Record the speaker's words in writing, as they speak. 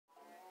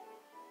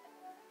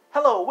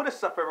Hello, what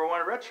is up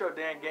everyone? Retro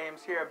Dan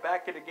Games here,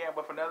 back at again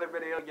with another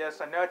video. Yes,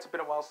 I know it's been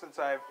a while since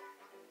I've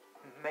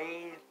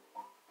made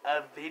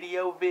a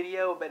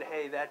video, but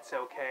hey, that's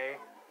okay.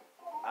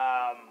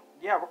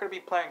 Yeah, we're going to be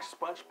playing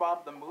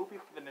Spongebob the movie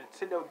for the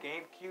Nintendo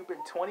GameCube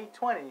in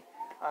 2020,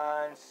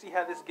 and see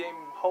how this game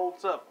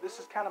holds up. This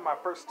is kind of my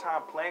first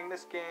time playing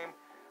this game.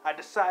 I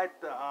decided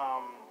to,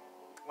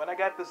 when I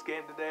got this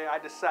game today, I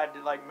decided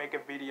to make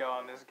a video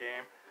on this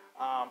game.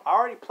 I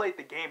already played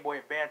the Game Boy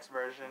Advance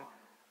version.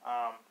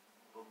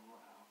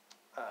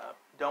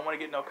 Don't want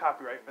to get no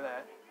copyright for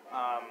that.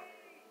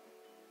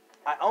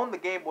 I own the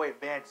Game Boy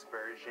Advance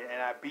version,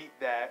 and I beat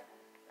that,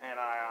 and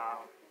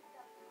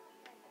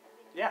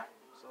yeah.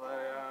 So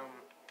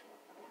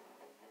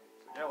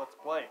yeah, let's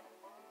play.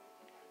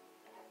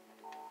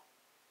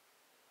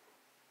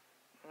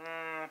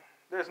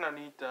 There's no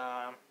need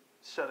to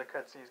show the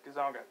cutscenes because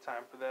I don't got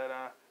time for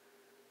that.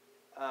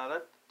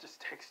 That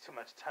just takes too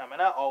much time,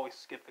 and I always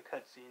skip the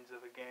cutscenes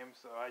of the game,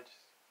 so I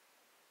just.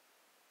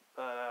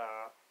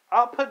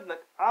 I'll put in the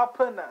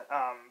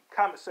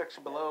comment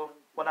section below.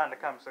 Well, not in the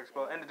comment section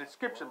below, in the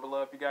description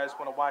below if you guys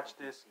want to watch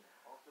this.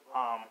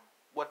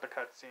 What the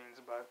cutscenes,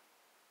 but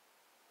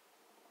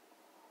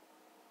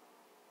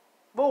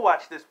we'll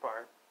watch this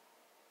part.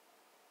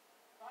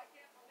 I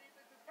can't believe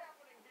this is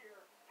happening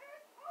here.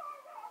 It's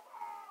horrible.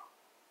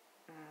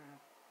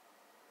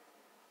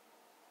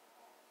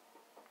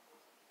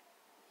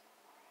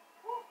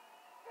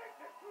 Thank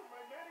that to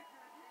my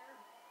manicure here.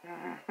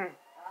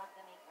 Talk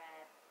to me,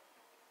 Crab.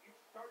 It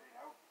started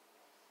out.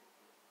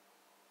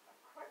 A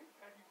Krabby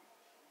Patty was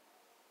cheap.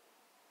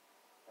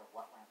 So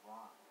what went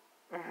wrong?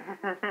 Took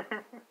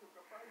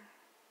a bite.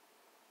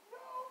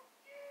 No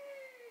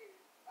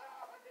cheese!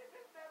 Oh, this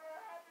has never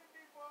happened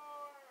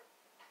before.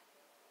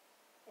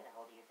 Get a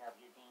hold of yourself,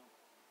 Eugene.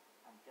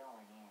 I'm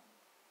going in.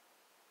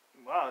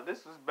 Wow,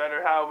 this is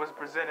better how it was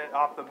presented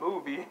off the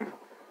movie.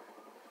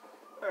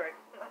 Alright.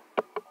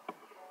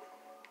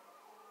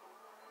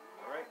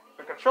 Alright.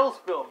 The controls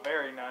feel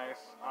very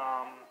nice.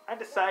 I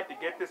decided to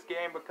get this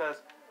game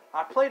because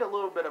I played a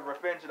little bit of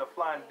Revenge of the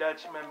Flying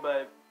Dutchman,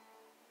 but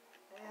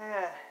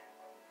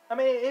I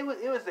mean, it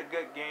was a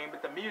good game,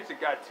 but the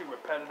music got too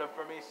repetitive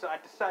for me, so I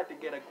decided to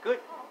get a good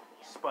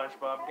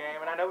SpongeBob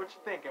game, and I know what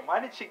you're thinking. Why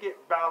did you get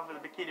Battle for the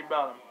Bikini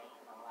Bottom?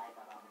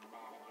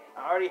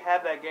 I already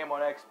had that game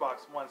on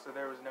Xbox One, so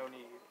there was no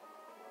need.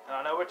 And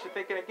I know what you're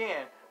thinking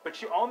again,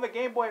 but you own the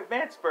Game Boy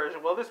Advance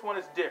version. Well, this one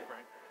is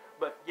different,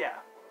 but yeah.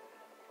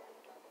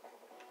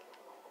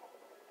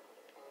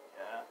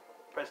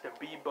 Press the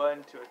B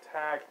button to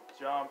attack,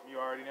 jump, you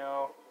already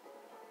know.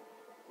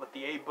 With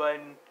the A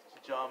button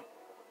to jump.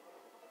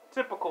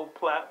 Typical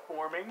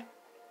platforming.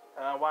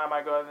 Why am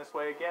I going this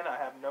way again? I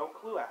have no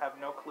clue. I have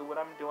no clue what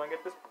I'm doing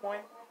at this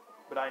point.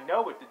 But I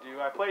know what to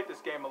do. I played this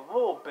game a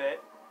little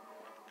bit.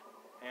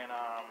 And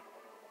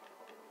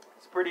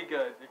it's pretty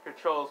good. The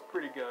control's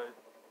pretty good.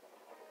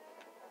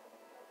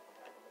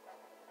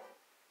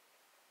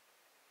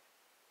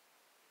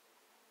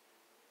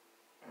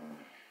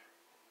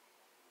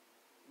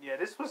 Yeah,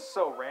 this was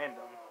so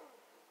random.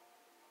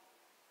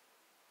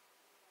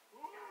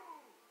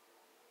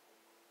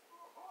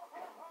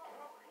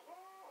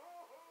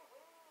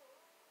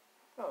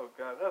 Oh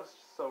god, that was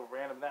just so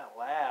random, that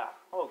laugh.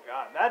 Oh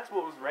god, that's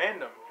what was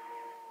random.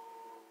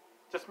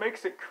 Just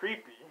makes it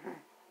creepy.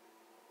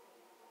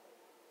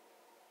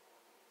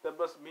 That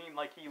must mean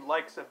like he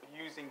likes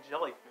abusing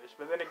jellyfish,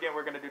 but then again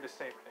we're gonna do the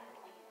same thing.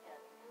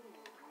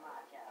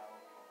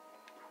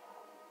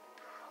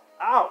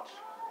 Ouch!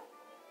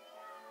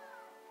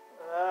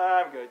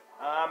 I'm good.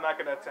 I'm not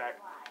gonna attack.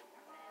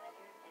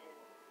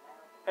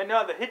 And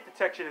no, the hit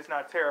detection is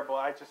not terrible.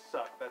 I just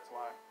suck. That's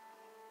why.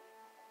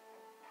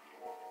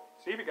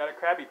 See, we got a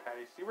Krabby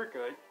Patty. See, we're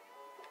good.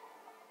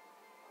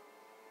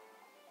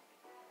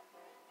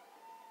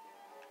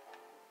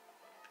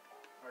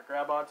 I'm gonna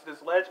grab onto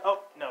this ledge.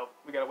 Oh, no.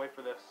 We gotta wait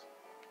for this.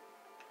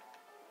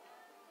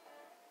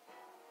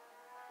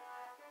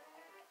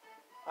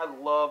 I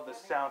love the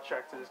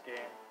soundtrack to this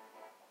game.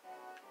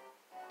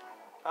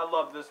 I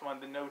love this one,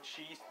 the No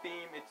Cheese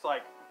theme. It's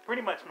like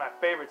pretty much my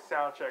favorite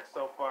soundtrack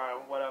so far,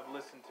 what I've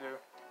listened to.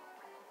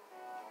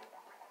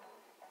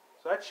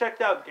 So I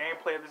checked out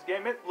gameplay of this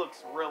game. It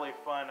looks really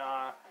fun.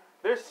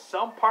 There's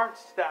some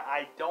parts that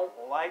I don't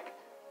like.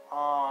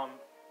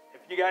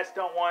 If you guys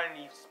don't want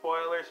any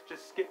spoilers,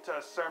 just skip to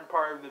a certain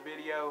part of the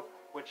video,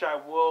 which I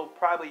will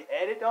probably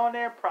edit on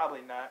there.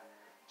 Probably not.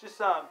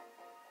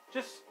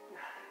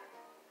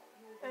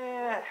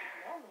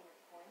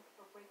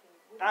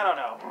 I don't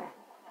know.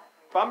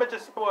 But I'm gonna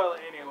just spoil it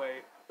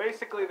anyway.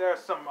 Basically, there are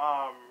some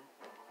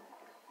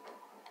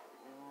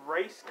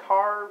race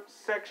car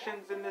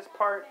sections in this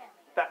part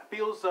that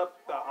fills up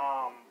the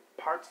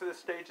parts of the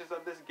stages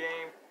of this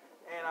game.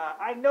 And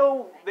I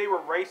know they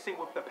were racing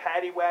with the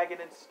paddy wagon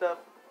and stuff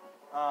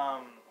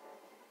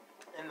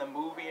in the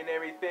movie and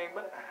everything,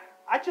 but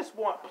I just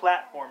want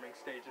platforming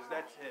stages.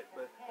 That's it.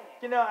 But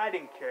you know, I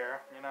didn't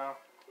care. You know,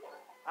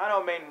 I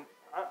don't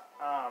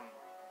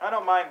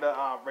mind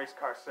the race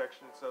car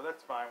section, so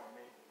that's fine with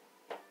me.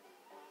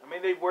 I mean,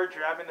 mean, they were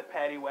driving the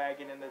paddy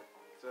wagon,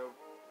 so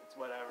it's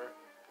whatever.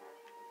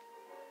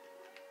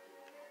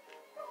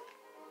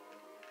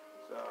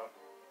 So,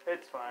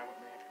 it's fine with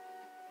me.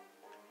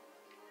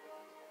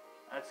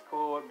 That's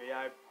cool with me.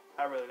 I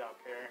really don't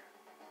care.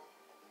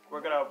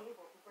 We're gonna... Be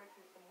able to break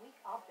through some weak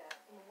objects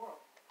in the world.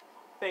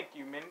 Thank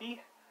you,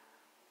 Mindy.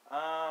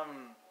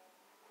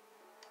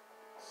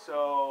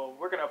 So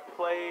we're gonna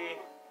play,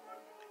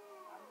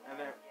 and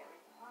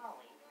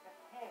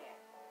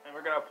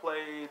we're gonna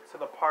play to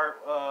the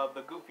part of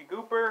the Goofy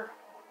Gooper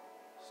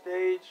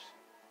stage.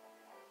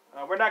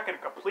 We're not gonna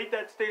complete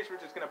that stage. We're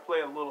just gonna play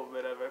a little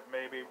bit of it,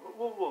 maybe.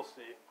 We'll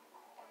see.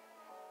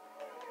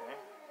 Okay.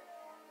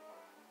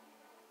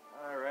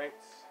 All right.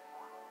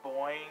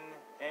 Boing,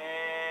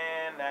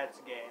 and that's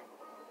game.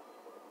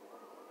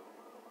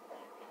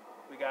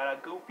 We got a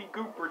Goofy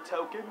Gooper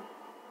token.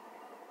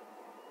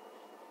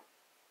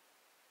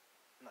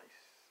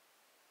 Nice.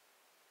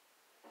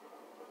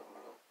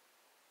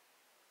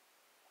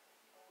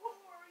 Who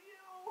are you?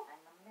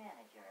 I'm the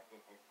manager of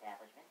this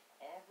establishment.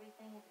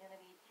 Everything is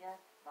gonna be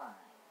just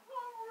fine.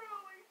 I'm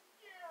really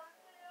scared,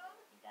 man.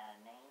 You got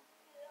a name?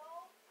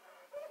 Yeah.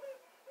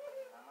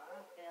 Come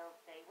on, Phil,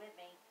 stay with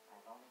me.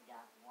 I've only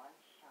got one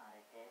shot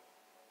at this.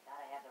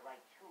 Gotta have the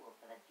right tools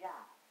for the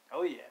job.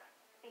 Oh yeah.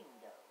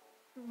 Bingo.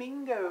 I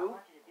Bingo.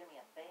 want you to do me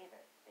a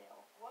favor,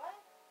 Phil. What?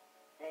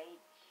 Say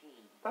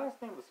cheese. I thought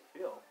his name was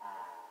Phil.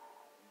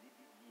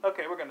 Ah.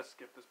 Okay, we're gonna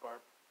skip this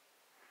part.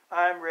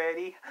 I'm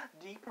ready.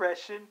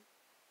 Depression.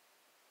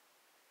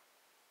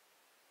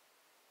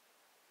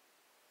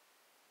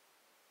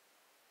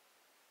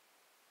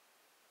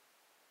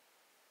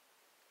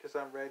 Cause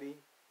I'm ready.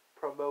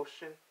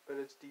 Promotion, but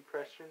it's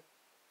depression.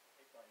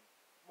 Hey, buddy.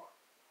 Come on.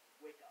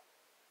 Wake up.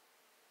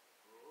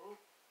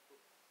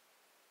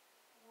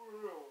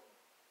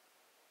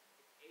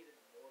 It's 8 in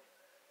the morning.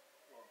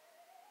 Well,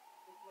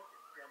 look what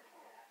your friend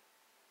had.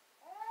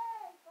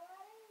 Hey,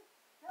 buddy.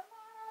 Come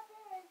on up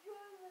here and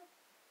join the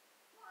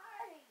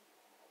party.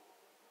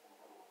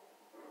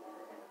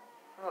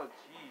 Oh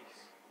jeez.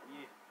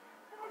 Yeah.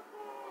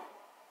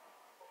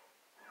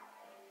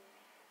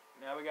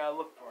 Now we gotta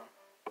look for him.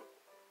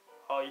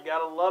 Oh, you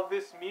gotta love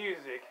this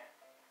music.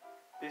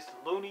 This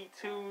Looney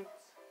Tunes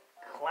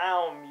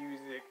clown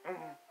music.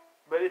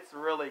 But it's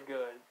really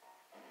good.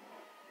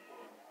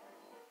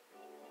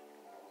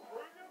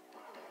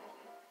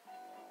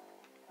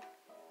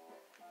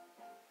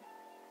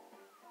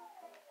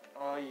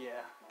 Oh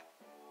yeah.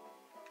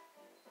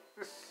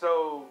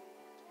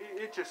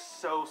 It just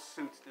so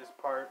suits this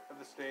part of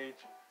the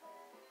stage.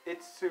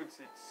 It suits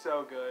it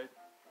so good.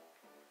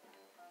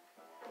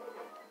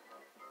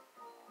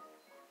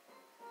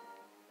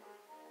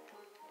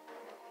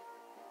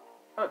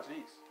 Oh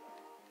jeez.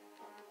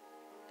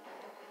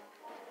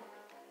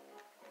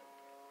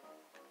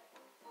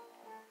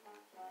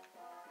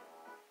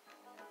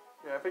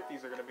 Yeah, I think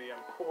these are gonna be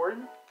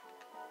important.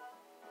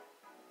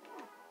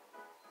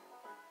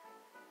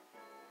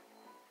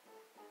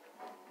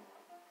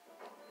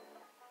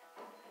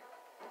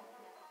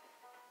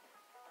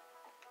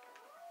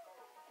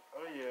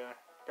 Oh yeah,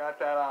 got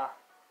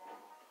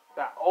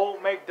that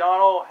old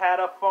McDonald had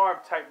a farm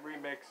type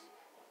remix.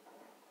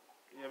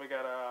 Yeah, we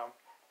got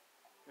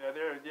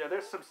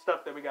there's some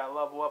stuff that we gotta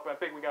level up. I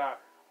think we gotta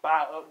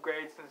buy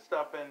upgrades and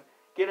stuff and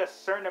get a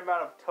certain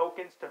amount of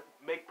tokens to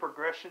make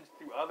progressions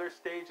through other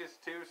stages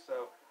too.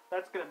 So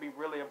that's gonna be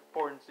really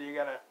important. So you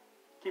gotta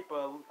keep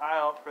an eye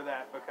out for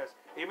that, because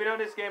even though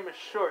this game is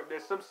short,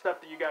 there's some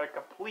stuff that you gotta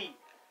complete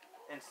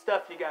and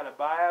stuff you gotta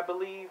buy, I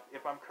believe,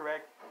 if I'm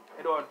correct,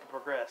 in order to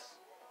progress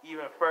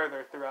even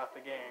further throughout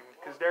the game.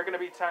 Because there are gonna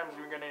be times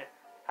you're gonna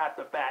have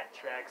to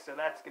backtrack, so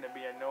that's gonna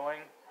be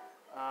annoying.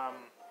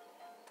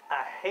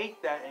 I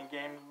hate that in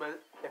games,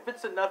 but if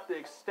it's enough to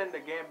extend a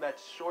game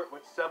that's short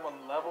with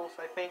 7 levels,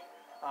 I think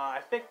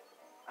I'm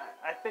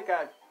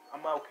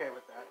okay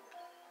with that.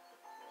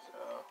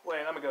 So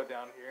wait, let me go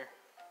down here.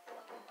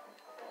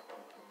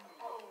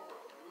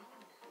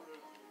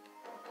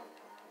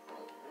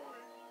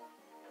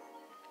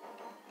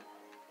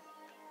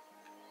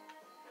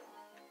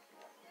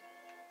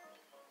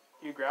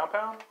 You ground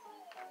pound?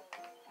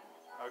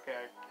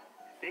 Okay.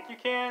 I think you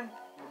can.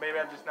 Maybe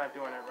I'm just not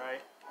doing it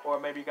right. Or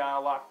maybe you gotta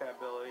unlock that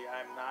ability.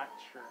 I'm not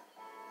sure.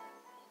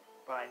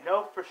 But I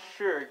know for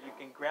sure you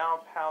can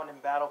ground pound in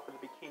battle for the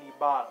Bikini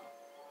Bottom.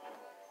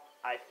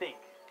 I think.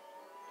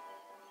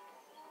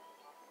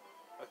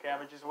 Okay, I'm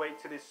gonna just wait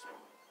till this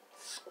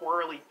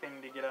squirrely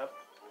thing to get up.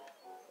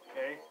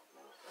 Okay.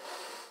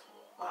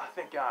 Oh,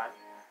 thank God.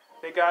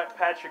 Thank God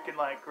Patrick can,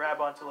 like,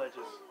 grab onto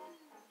ledges.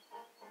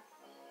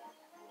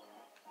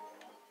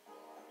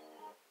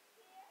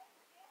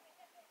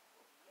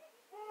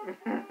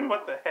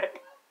 What the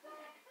heck?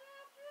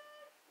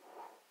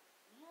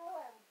 You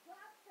have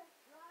got to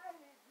try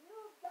this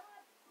new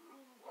dog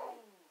thing.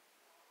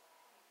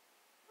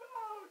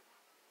 Dude!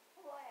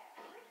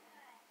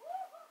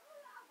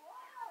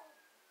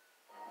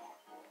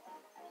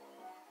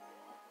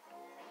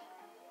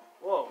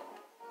 Whoa.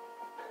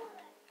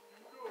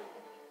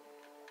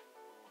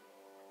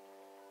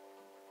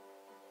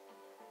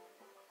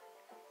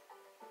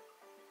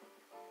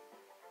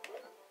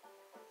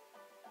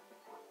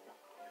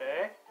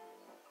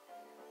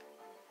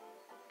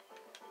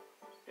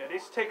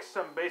 least take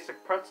some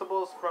basic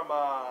principles from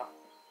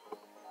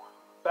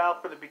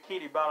Battle for the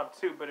Bikini Bottom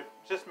 2, but it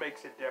just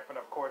makes it different,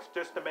 of course,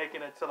 just to make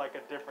it into like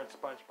a different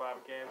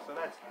SpongeBob game, so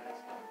that's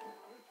nice.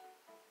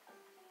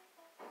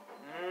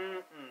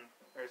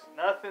 There's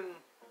nothing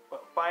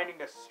but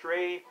finding a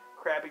stray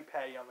Krabby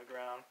Patty on the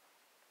ground.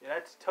 Yeah,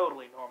 that's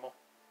totally normal.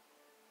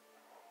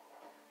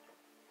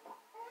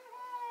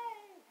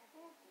 Hey, it's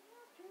you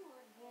two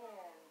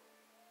again.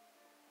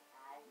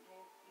 I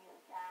miss you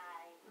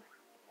guys.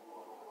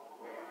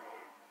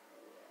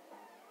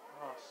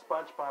 Oh,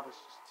 SpongeBob is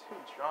just too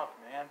drunk,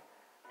 man.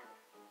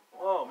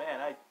 Oh, man,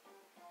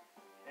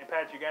 Hey,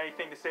 Pat, you got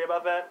anything to say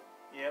about that?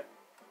 Yep.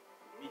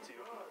 Me too.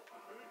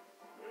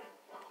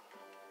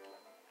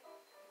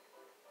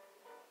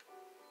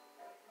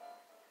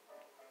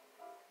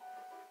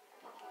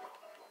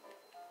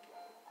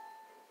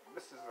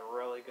 This is a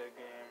really good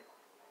game.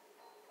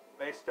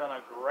 Based on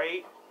a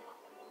great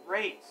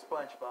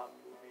SpongeBob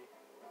movie.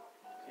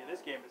 Yeah,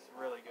 this game is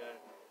really good.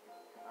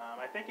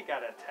 I think you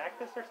gotta attack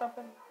this or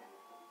something?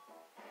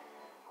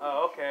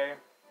 Oh, okay.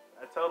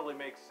 That totally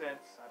makes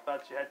sense. I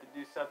thought you had to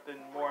do something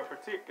more in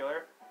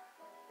particular.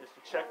 There's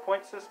the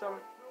checkpoint system.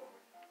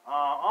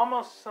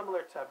 Almost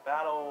similar to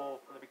Battle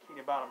for the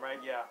Bikini Bottom,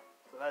 right? Yeah.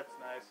 So that's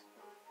nice.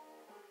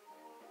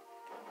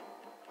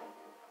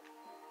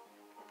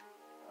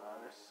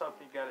 There's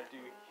something you gotta do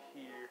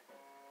here.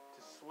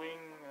 To swing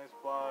this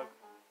block.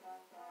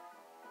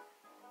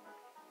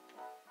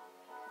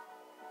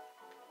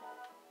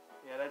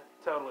 Yeah, that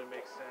totally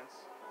makes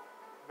sense.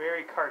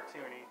 Very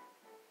cartoony.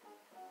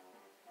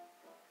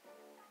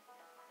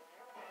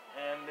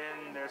 And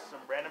then there's some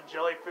random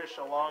jellyfish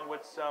along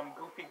with some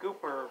Goofy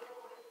Gooper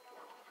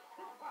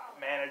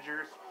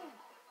managers.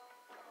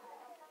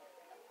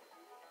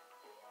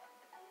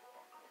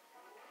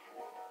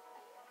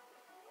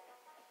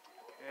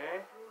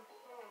 Okay.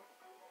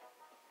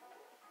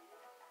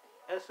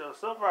 And so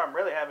far I'm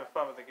really having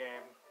fun with the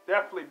game.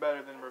 Definitely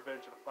better than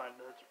Revenge of the Flying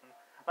Dutchman.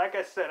 Like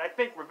I said, I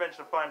think Revenge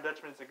of the Flying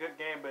Dutchman is a good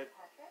game, but...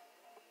 Patrick,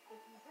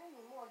 if you bring me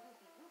more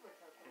Goofy Goober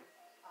tokens,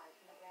 I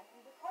can grant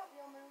you the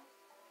cartwheel move.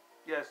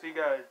 Yeah, so you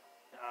gotta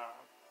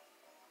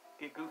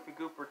get Goofy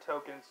Gooper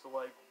tokens to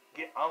like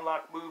get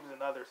unlock moves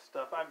and other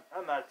stuff.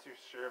 I'm not too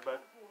sure,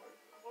 but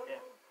yeah.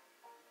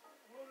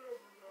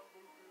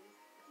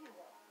 You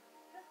will.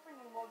 Just bring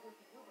me more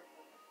Goofy Goober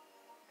tokens.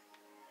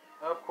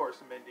 Of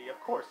course, Mindy.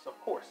 Of course, of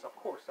course, of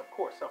course, of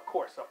course, of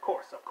course, of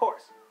course, of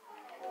course.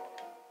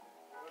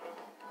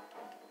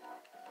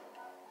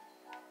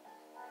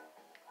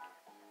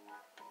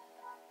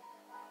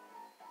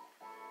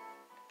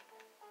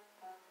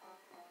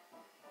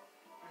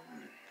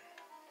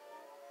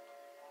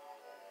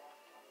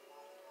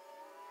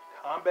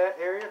 Combat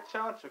area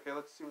challenge? Okay,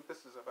 let's see what this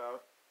is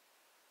about.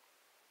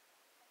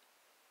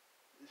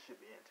 This should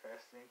be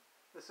interesting.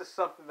 This is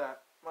something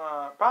that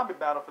probably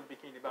Battle for the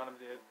Bikini Bottom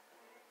did.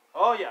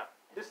 Oh yeah,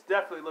 this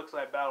definitely looks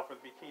like Battle for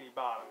the Bikini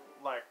Bottom.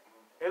 Like,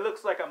 it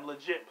looks like I'm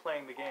legit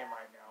playing the game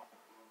right now.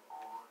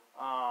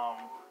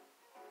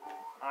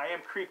 I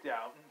am creeped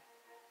out.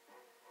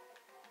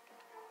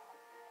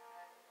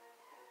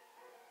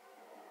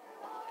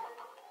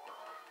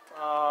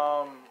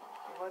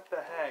 What the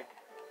heck?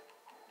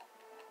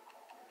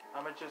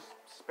 I'm gonna just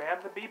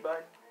spam the B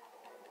button.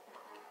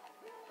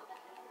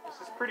 This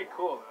is pretty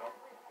cool though.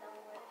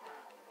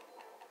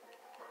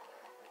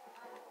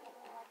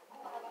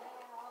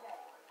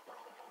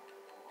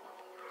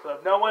 So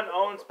if no one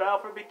owns Battle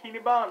for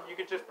Bikini Bottom, you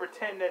can just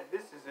pretend that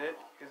this is it,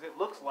 because it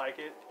looks like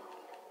it.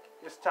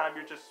 This time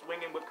you're just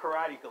swinging with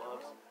karate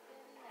gloves.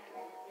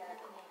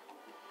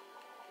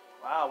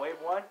 Wow,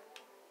 wave 1?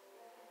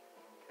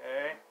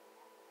 Okay.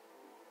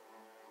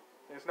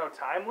 There's no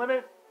time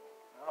limit?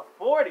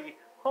 40?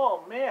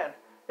 Oh man,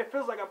 it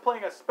feels like I'm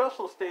playing a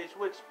special stage,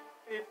 which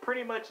it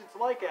pretty much it's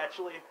like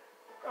actually.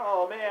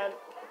 Oh man.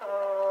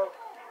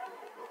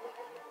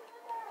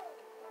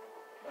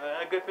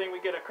 Good thing we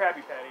get a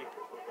Krabby Patty.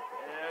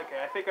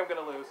 Okay, I think I'm gonna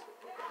lose.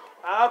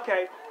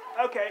 Okay,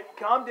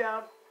 calm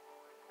down.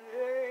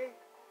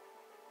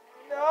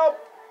 Nope.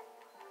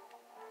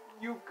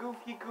 You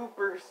goofy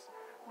goopers,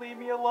 leave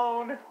me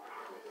alone.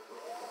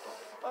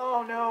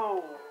 Oh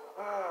no.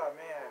 Oh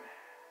man.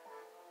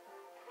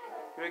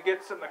 You would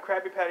get some of the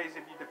Krabby Patties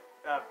if you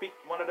beat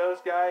one of those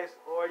guys,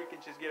 or you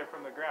can just get it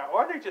from the ground,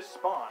 or they just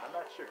spawn. I'm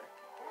not sure.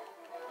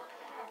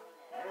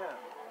 Yeah.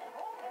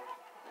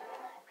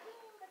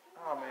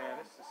 Oh man,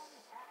 this is.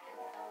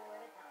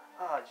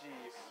 Oh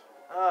jeez.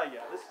 Oh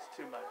yeah, this is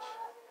too much.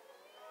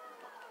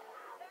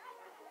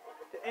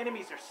 The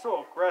enemies are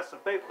so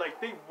aggressive. They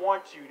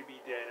want you to be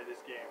dead in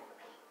this game.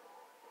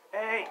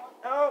 Hey,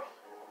 no.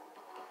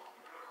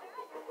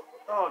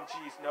 Oh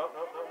jeez, no.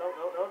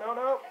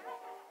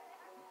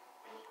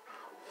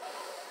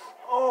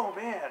 Oh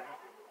man.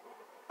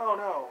 Oh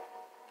no.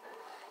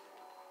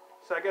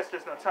 So I guess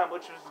there's no time,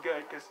 which is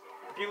good, because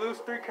if you lose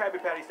 3 Krabby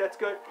Patties, that's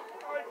good.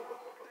 Alright,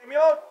 leave me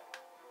alone.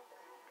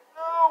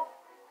 No.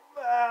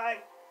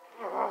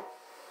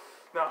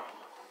 No.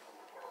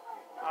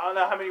 I don't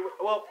know how many.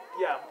 Well,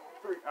 yeah.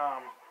 3.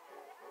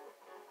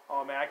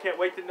 Oh man, I can't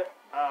wait to.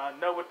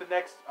 know what the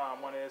next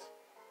one is.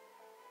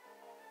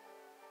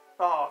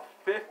 Oh,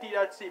 50,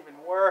 that's even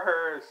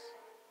worse.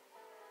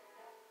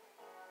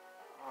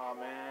 Oh,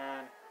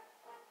 man.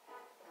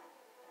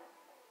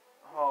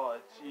 Oh,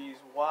 jeez,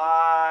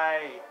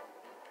 why?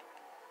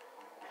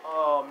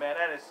 Oh, man,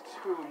 that is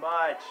too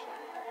much.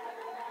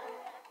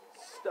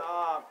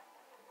 Stop.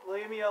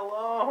 Leave me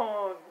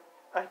alone.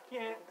 I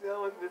can't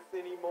deal with this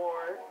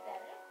anymore.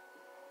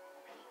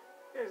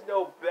 There's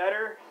no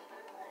better.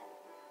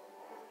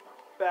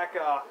 Back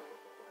off.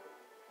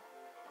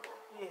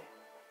 Yeah.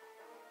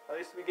 At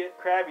least we get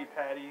Krabby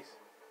Patties.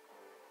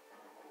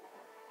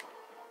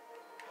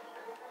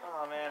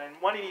 Oh man,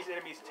 and one of these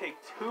enemies take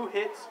 2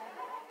 hits.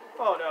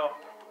 Oh no.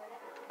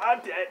 I'm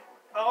dead.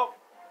 Oh.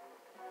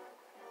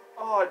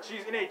 Oh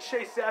jeez, and they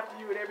chase after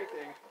you and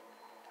everything.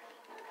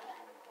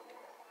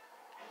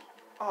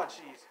 Oh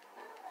jeez.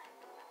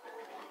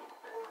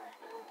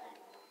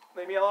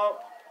 Leave me alone.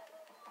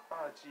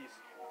 Oh jeez.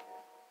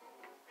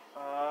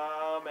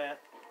 Oh man.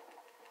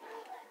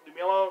 Leave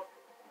me alone.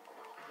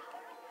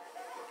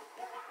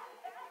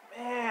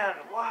 Man,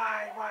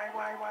 why?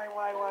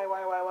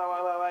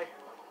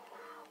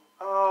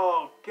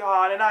 Oh,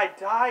 God, and I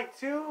died,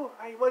 too?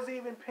 I wasn't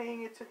even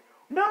paying attention.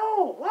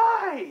 No,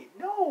 why?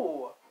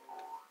 No.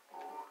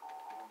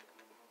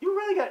 You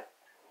really got...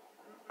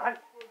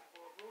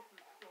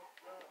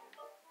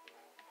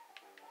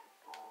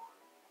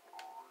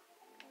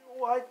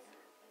 What?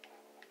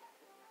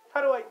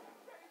 How do I...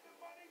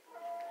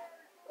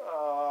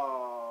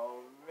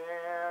 Oh,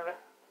 man.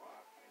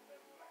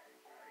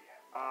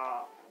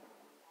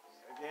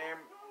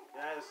 Game,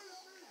 yes.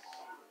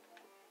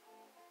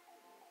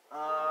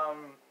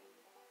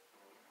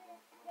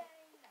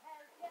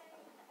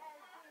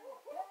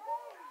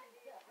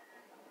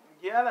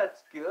 Yeah,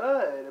 that's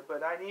good,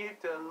 but I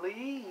need to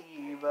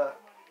leave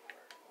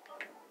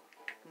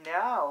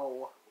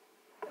now.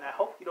 And I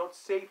hope you don't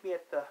save me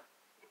at the,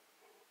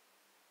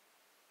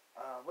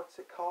 what's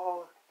it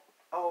called?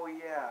 Oh,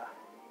 yeah.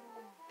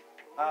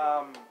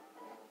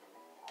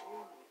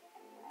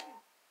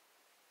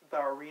 The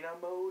arena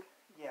mode?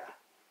 Yeah.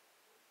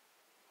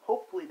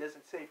 Hopefully it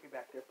doesn't save me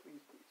back there.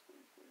 Please.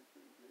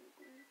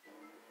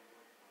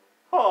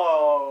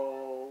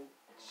 Oh,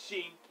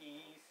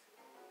 jinkies.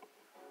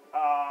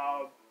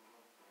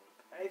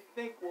 I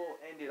think we'll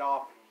end it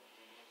off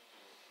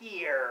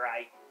here,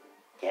 I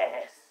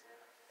guess.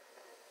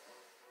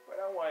 But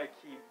I want to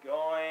keep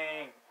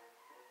going.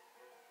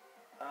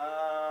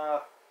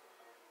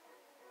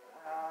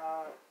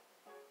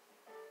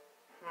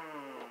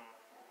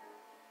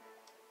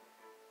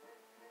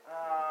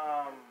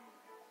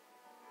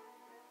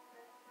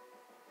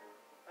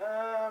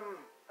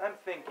 I'm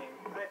thinking.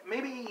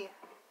 Maybe...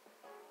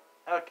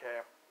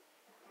 Okay.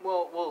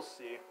 Well, we'll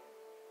see.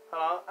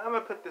 I'm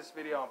gonna put this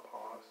video on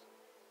pause.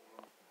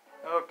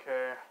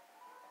 Okay.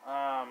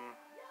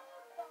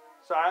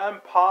 So I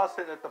unpaused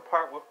it at the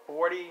part with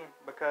 40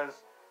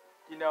 because,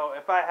 you know,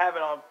 if I have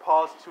it on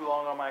pause too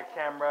long on my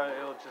camera,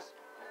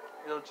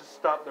 it'll just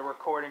stop the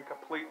recording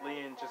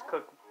completely and just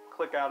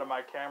click out of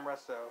my camera.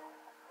 So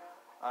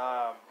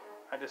I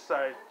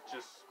decided to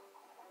just,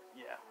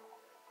 yeah.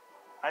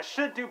 I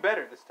should do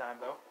better this time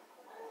though.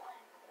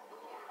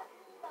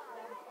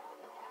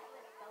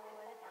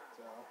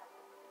 So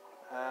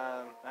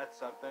that's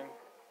something.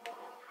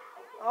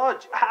 Oh,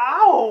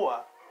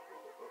 how?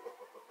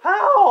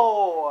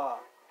 How?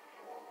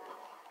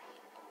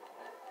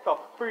 The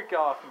freak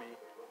off me.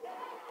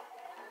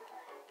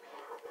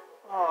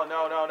 Oh,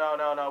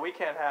 no. We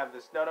can't have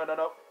this. No.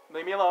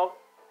 Leave me alone.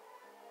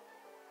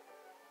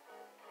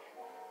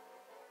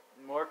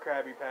 More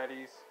Krabby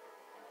Patties.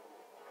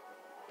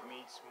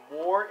 Means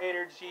more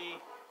energy,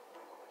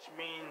 which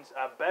means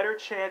a better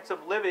chance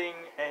of living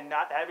and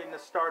not having to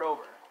start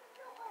over.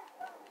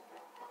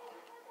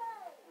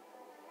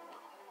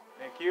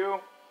 Thank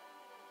you.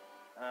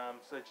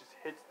 So it just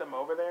hits them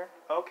over there.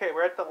 Okay,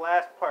 we're at the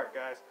last part,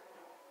 guys.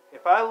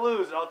 If I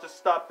lose, I'll just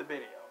stop the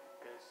video,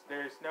 because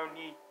there's no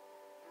need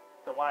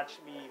to watch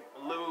me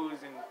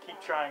lose and keep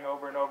trying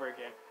over and over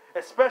again,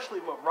 especially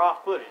with raw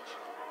footage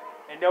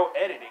and no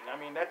editing. I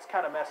mean, that's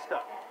kind of messed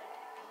up.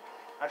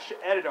 I should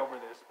edit over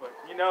this, but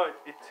you know,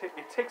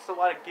 it takes a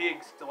lot of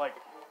gigs to like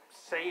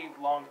save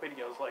long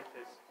videos like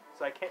this,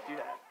 so I can't do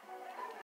that.